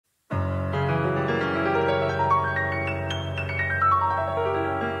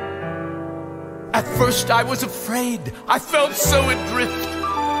At first I was afraid, I felt so adrift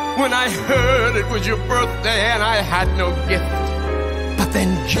when I heard it was your birthday and I had no gift. But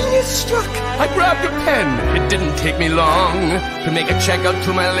then genius struck. I grabbed a pen. It didn't take me long to make a check out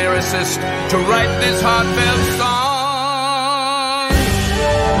to my lyricist to write this heartfelt song.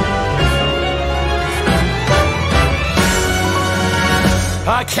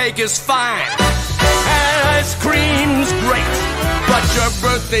 Our cake is fine, and ice cream's great, but your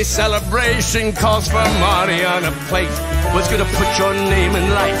birthday celebration calls for Marty on a plate. Was gonna put your name in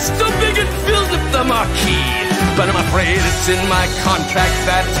lights so big it filled up the marquee, but I'm afraid it's in my contract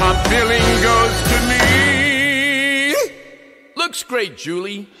that top billing goes to me. Looks great,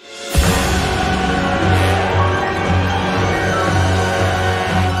 Julie.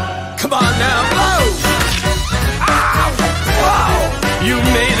 Come on now, blow! Ow! Wow! You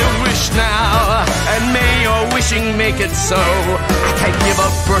made a wish now, and may your wishing make it so. I can't give up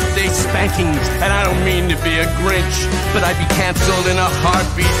birthday spankings, and I don't mean to be a Grinch, but I'd be canceled in a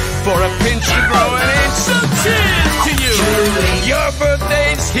heartbeat for a pinch to grow an inch. So cheers to you! Julie. Your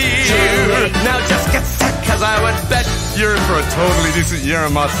birthday's here! Julie. Now just get set, cause I would bet you're in for a totally decent year,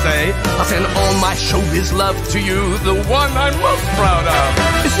 I must say. I'll send all my showbiz love to you, the one I'm most proud of.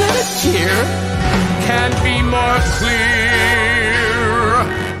 Is that a tear? Can't be more clear.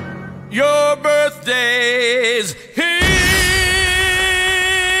 Your birthday's here!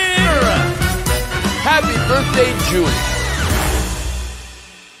 Happy birthday, Julie.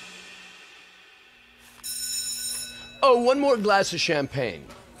 Oh, one more glass of champagne.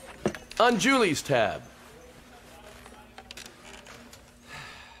 On Julie's tab.